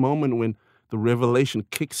just that moment when the revelation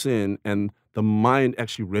kicks in and the mind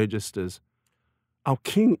actually registers, our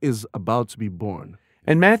King is about to be born.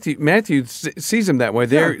 And Matthew sees him that way.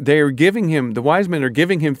 They're giving him, the wise men are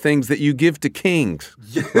giving him things that you give to kings,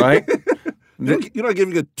 right? You're not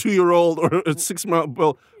giving a 2-year-old or a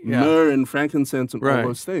 6-month-old myrrh and frankincense and all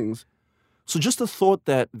those things. So just the thought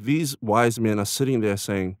that these wise men are sitting there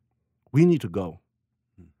saying, we need to go.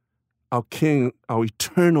 Our King, our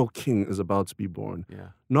eternal King is about to be born. Yeah.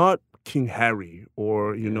 Not King Harry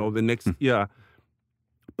or, the next,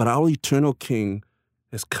 but our eternal King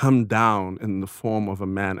has come down in the form of a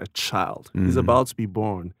man, a child. Mm-hmm. He's about to be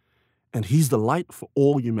born. And he's the light for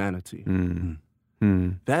all humanity. Mm-hmm.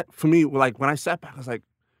 Mm. That, for me, like, when I sat back, I was like,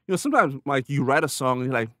 sometimes, like, you write a song and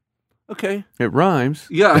you're like, okay. It rhymes.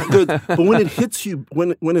 Yeah, good. But when it hits you,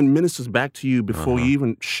 when it ministers back to you before you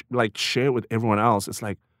even, share it with everyone else, it's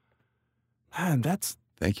like, man, that's...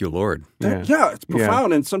 Thank you, Lord. It's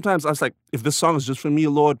profound. And sometimes I was like, if this song is just for me,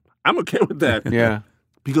 Lord, I'm okay with that. Yeah.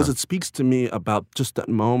 Because it speaks to me about just that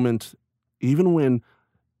moment, even when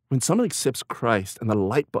someone accepts Christ and the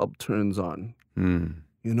light bulb turns on,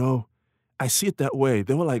 I see it that way.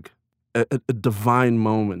 They were like, a divine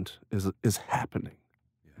moment is happening.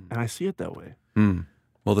 And I see it that way. Mm.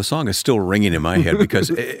 Well, the song is still ringing in my head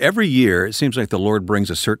because every year it seems like the Lord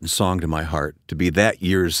brings a certain song to my heart to be that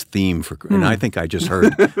year's theme for. And I think I just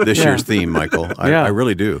heard this year's theme, Michael. I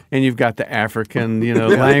really do. And you've got the African,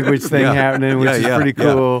 language thing happening, which is pretty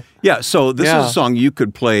cool. Yeah. So this is a song you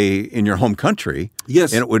could play in your home country.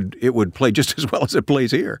 Yes, and it would play just as well as it plays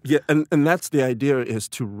here. Yeah, and that's the idea, is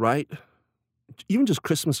to write even just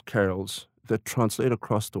Christmas carols that translate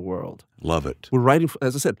across the world. Love it. We're writing,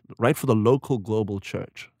 as I said, write for the local global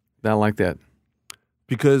church. I like that.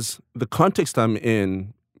 Because the context I'm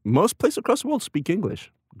in, most places across the world speak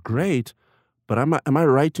English. Great. But am I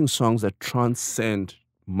writing songs that transcend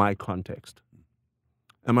my context?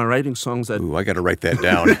 Am I writing songs that... Ooh, I got to write that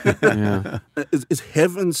down. Is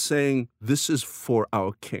heaven saying, this is for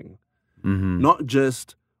our King? Mm-hmm. Not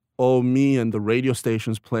just... me and the radio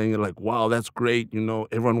stations playing it like, wow, that's great,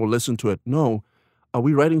 everyone will listen to it. No, are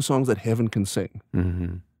we writing songs that heaven can sing?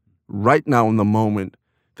 Mm-hmm. Right now in the moment,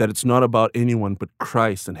 that it's not about anyone but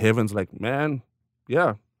Christ, and heaven's like, man,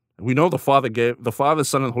 yeah, we know the Father,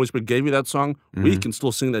 Son, and the Holy Spirit gave you that song. Mm-hmm. We can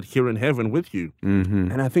still sing that here in heaven with you.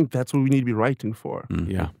 Mm-hmm. And I think that's what we need to be writing for.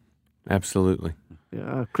 Mm-hmm. Yeah, absolutely.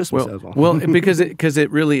 Yeah, Christmas as well. Well, because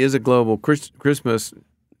it really is a global Christmas.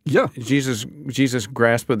 Yeah, Jesus'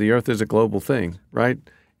 grasp of the earth is a global thing, right?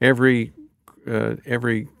 Every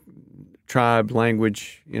tribe,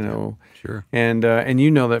 language, Sure. And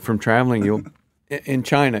that from traveling. In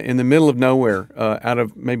China, in the middle of nowhere, out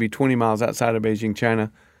of maybe 20 miles outside of Beijing,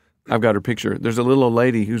 China, I've got her picture. There's a little old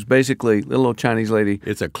lady who's basically little old Chinese lady.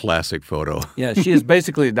 It's a classic photo. Yeah, she has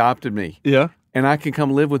basically adopted me. Yeah, and I can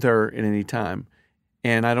come live with her at any time.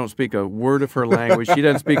 And I don't speak a word of her language. She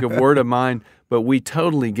doesn't speak a word of mine, but we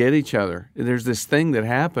totally get each other. There's this thing that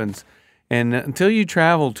happens, and until you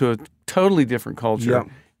travel to a totally different culture,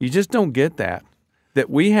 you just don't get that. That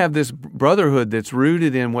we have this brotherhood that's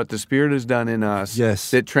rooted in what the Spirit has done in us. Yes.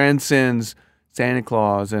 That transcends Santa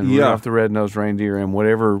Claus and Rudolph the Red-Nosed Reindeer and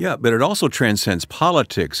whatever. Yeah, but it also transcends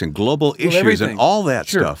politics and global issues and all that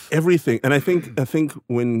stuff. Everything. And I think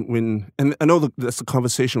when and I know that's the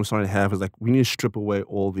conversation we're starting to have, is like, we need to strip away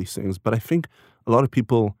all these things. But I think a lot of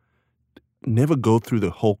people never go through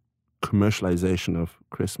the whole commercialization of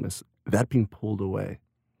Christmas, that being pulled away.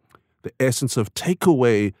 the essence of take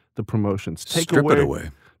away the promotions, Strip it away.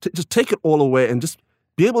 Just take it all away and just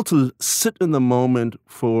be able to sit in the moment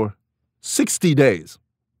for 60 days.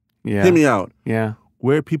 Yeah. Hear me out. Yeah.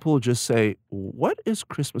 Where people just say, what is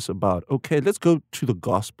Christmas about? Okay, let's go to the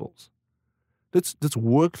Gospels. Let's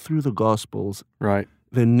work through the Gospels, Right.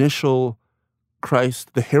 the initial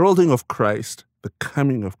Christ, the heralding of Christ, the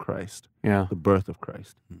coming of Christ, Yeah. the birth of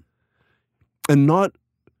Christ. And not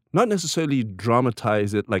necessarily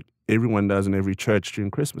dramatize it like everyone does in every church during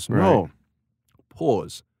Christmas. No. Right.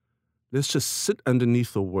 Pause. Let's just sit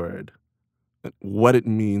underneath the word and what it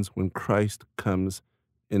means when Christ comes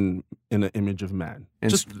in an image of man. And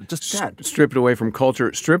just that. Strip it away from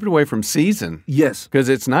culture. Strip it away from season. Yes. Because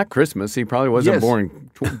it's not Christmas. He probably wasn't Yes.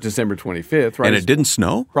 born December 25th, right? And it didn't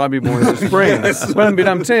snow? Probably born in the spring. But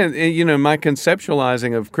I'm saying, my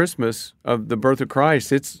conceptualizing of Christmas, of the birth of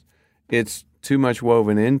Christ, it's too much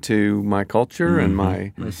woven into my culture and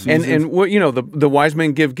my and what the wise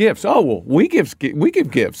men give gifts. Oh well, we give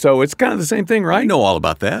gifts, so it's kind of the same thing, right? I know all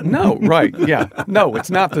about that. No, right? Yeah, no,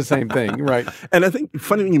 it's not the same thing, right? And I think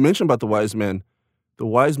funny when you mentioned about the wise men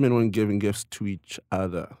weren't giving gifts to each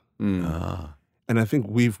other. Ah. And I think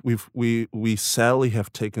we sadly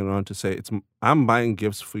have taken on to say I'm buying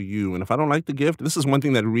gifts for you, and if I don't like the gift, this is one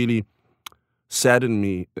thing that really saddened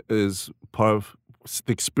me is part of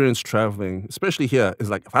the experience traveling, especially here, is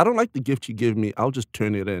like if I don't like the gift you give me, I'll just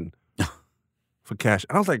turn it in for cash.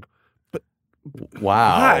 And I was like, but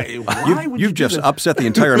Wow, why? Why would you You've do just that? upset the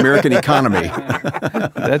entire American economy.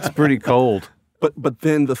 that's pretty cold. But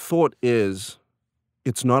then the thought is,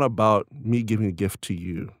 it's not about me giving a gift to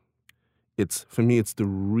you. It's for me, it's the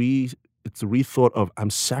rethought of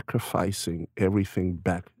I'm sacrificing everything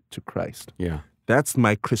back to Christ. Yeah, That's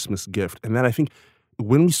my Christmas gift. And then I think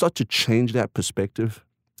when we start to change that perspective,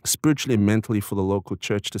 spiritually and mentally for the local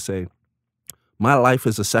church to say, my life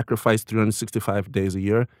is a sacrifice 365 days a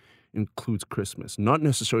year, includes Christmas. Not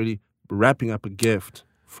necessarily wrapping up a gift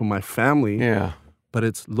for my family, yeah. but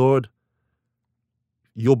it's, Lord,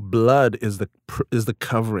 your blood is the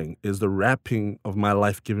covering, is the wrapping of my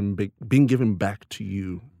life being given back to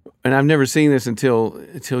you. And I've never seen this until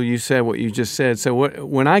you said what you just said. So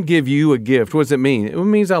when I give you a gift, what does it mean? It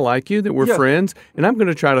means I like you, that we're friends, and I'm going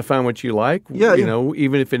to try to find what you like,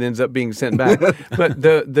 even if it ends up being sent back. But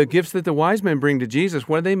the gifts that the wise men bring to Jesus,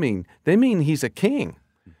 what do they mean? They mean he's a king.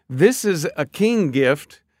 This is a king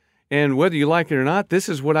gift, and whether you like it or not, this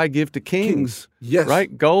is what I give to kings. Yes.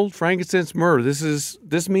 Right? Gold, frankincense, myrrh.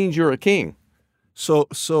 This means you're a king.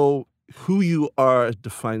 So who you are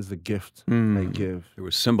defines the gift I give. There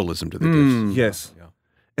was symbolism to the gifts. Yes. Yeah.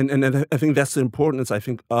 And I think that's the importance,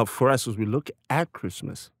 for us as we look at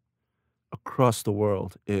Christmas across the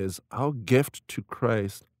world, is our gift to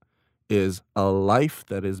Christ is a life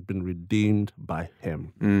that has been redeemed by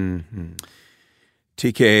him. Mm-hmm.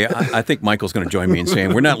 TK, I think Michael's going to join me in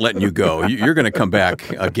saying we're not letting you go. You're going to come back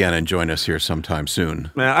again and join us here sometime soon.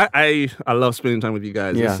 Man, I love spending time with you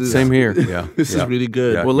guys. Yeah, same here. Yeah, This is really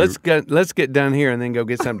good. Yeah. Well, let's get down here and then go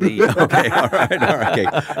get something to eat. Okay, all right. Okay.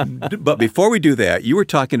 But before we do that, you were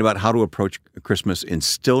talking about how to approach Christmas in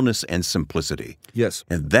stillness and simplicity. Yes.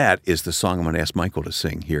 And that is the song I'm going to ask Michael to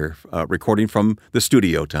sing here, recording from the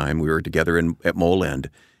studio time. We were together at Mole End.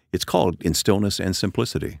 It's called In Stillness and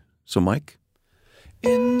Simplicity. So, Mike?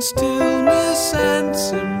 In stillness and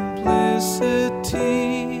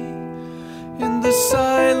simplicity, in the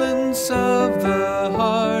silence of the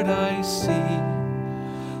heart I see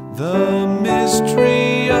the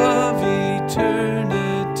mystery of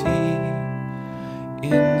eternity.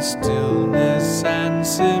 In stillness and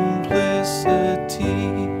simplicity,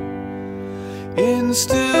 in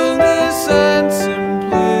stillness and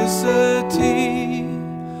simplicity,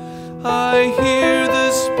 I hear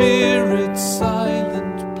the Spirit's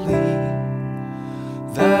silent plea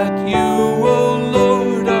that you, O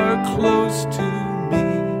Lord, are close to me.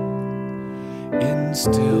 In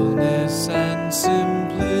stillness and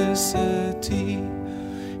simplicity,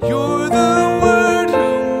 you're the word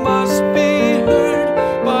who must be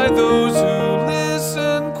heard by those who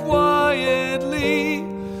listen quietly.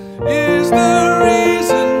 Is the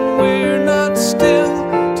reason we're not still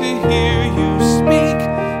to hear you speak,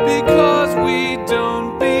 because we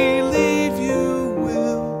don't believe you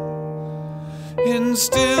will. In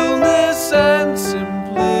stillness and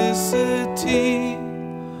simplicity,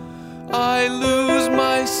 I lose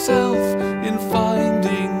myself in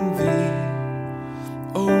finding thee.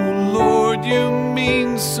 Oh Lord, you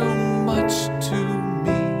mean so much to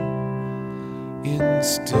me. In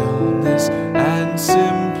stillness and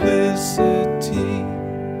simplicity,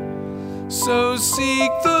 so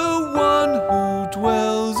seek the one who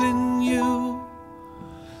dwells in you,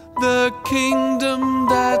 The kingdom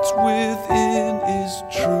that's within is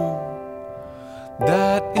true.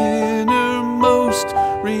 That innermost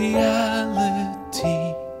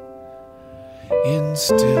reality in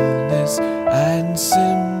stillness and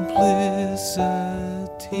simplicity.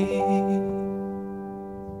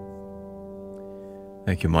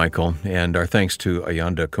 Thank you, Michael. And our thanks to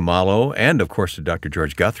Ayanda Kumalo and, of course, to Dr.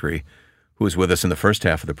 George Guthrie, who was with us in the first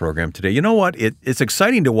half of the program today. You know what? It's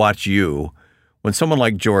exciting to watch you when someone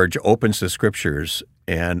like George opens the scriptures,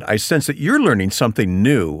 and I sense that you're learning something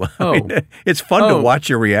new. I mean, it's fun to watch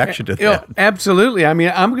your reaction to that. Absolutely. I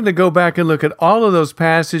mean, I'm going to go back and look at all of those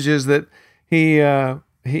passages that he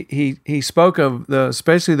spoke of,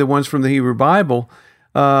 especially the ones from the Hebrew Bible.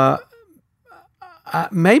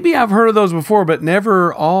 Maybe I've heard of those before, but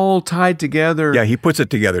never all tied together. Yeah, he puts it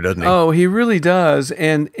together, doesn't he? Oh, he really does.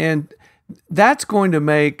 And that's going to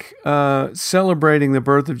make celebrating the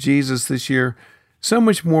birth of Jesus this year so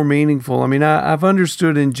much more meaningful. I mean, I've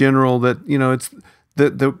understood in general that, it's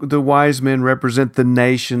the wise men represent the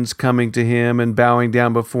nations coming to him and bowing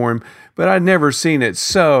down before him, but I'd never seen it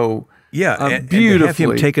so beautifully. And to have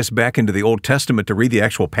him take us back into the Old Testament to read the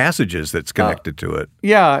actual passages that's connected to it.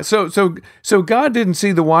 Yeah, so God didn't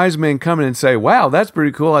see the wise men coming and say, "Wow, that's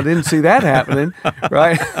pretty cool. I didn't see that happening,"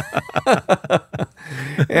 right?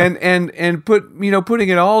 and putting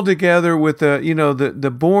it all together with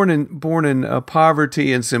the born in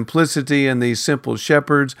poverty and simplicity and these simple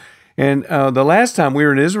shepherds. And the last time we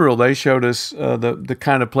were in Israel, they showed us the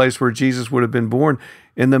kind of place where Jesus would have been born.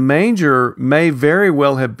 And the manger may very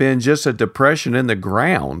well have been just a depression in the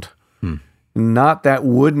ground, not that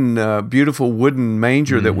beautiful wooden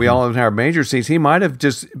manger that we all in our manger scenes. He might have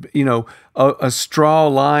just, a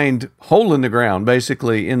straw-lined hole in the ground,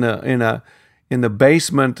 basically in the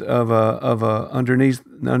basement of a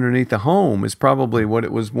underneath the home is probably what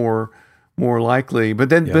it was more likely. But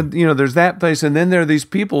then, there's that place, and then there are these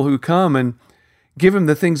people who come and give him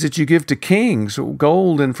the things that you give to kings: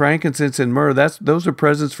 gold and frankincense and myrrh. Those are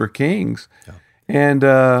presents for kings. Yeah. And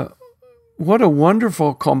what a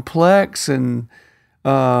wonderful, complex, and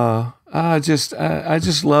I just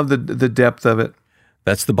love the depth of it.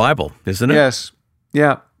 That's the Bible, isn't it? Yes.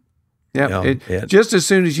 Yeah. Yeah. Just as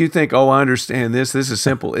soon as you think, "Oh, I understand this. This is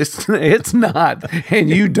simple," it's not, and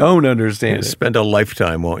you don't understand it. Spend a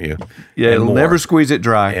lifetime, won't you? Yeah, it'll never squeeze it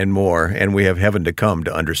dry. And more, and we have heaven to come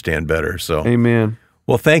to understand better. So, amen.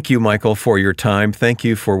 Well, thank you, Michael, for your time. Thank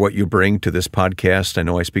you for what you bring to this podcast. I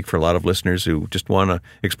know I speak for a lot of listeners who just want to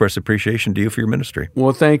express appreciation to you for your ministry.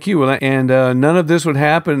 Well, thank you. And none of this would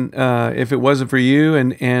happen if it wasn't for you,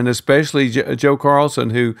 and especially Joe Carlson,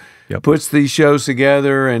 who puts these shows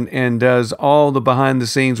together and does all the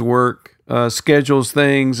behind-the-scenes work, schedules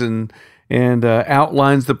things, and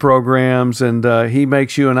outlines the programs, and he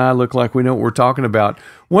makes you and I look like we know what we're talking about.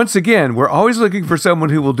 Once again, we're always looking for someone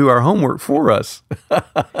who will do our homework for us.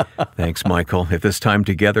 Thanks, Michael. If this time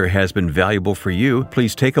together has been valuable for you,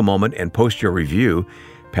 please take a moment and post your review.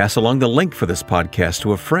 Pass along the link for this podcast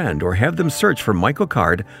to a friend, or have them search for Michael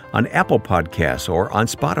Card on Apple Podcasts or on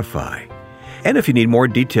Spotify. And if you need more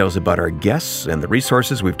details about our guests and the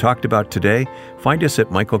resources we've talked about today, find us at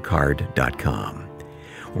michaelcard.com.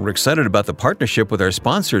 We're excited about the partnership with our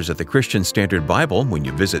sponsors at the Christian Standard Bible when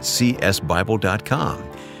you visit csbible.com.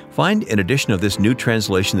 Find an edition of this new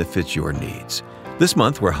translation that fits your needs. This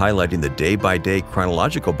month, we're highlighting the Day-by-Day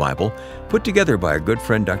Chronological Bible put together by our good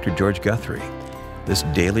friend Dr. George Guthrie. This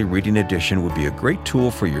daily reading edition would be a great tool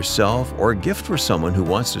for yourself or a gift for someone who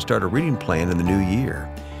wants to start a reading plan in the new year.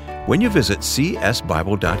 When you visit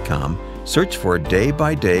csbible.com, search for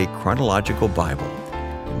Day-by-Day Chronological Bible.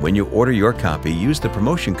 When you order your copy, use the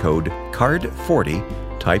promotion code CARD40,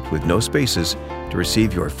 typed with no spaces, to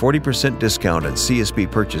receive your 40% discount on CSB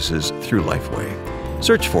purchases through Lifeway.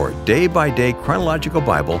 Search for Day-by-Day Chronological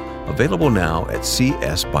Bible, available now at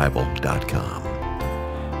csbible.com.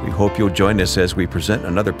 We hope you'll join us as we present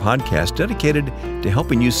another podcast dedicated to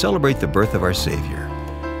helping you celebrate the birth of our Savior.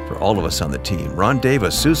 For all of us on the team, Ron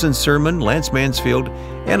Davis, Susan Sermon, Lance Mansfield,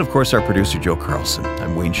 and of course our producer Joe Carlson,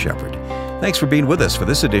 I'm Wayne Shepherd. Thanks for being with us for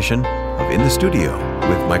this edition of In the Studio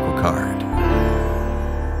with Michael Card.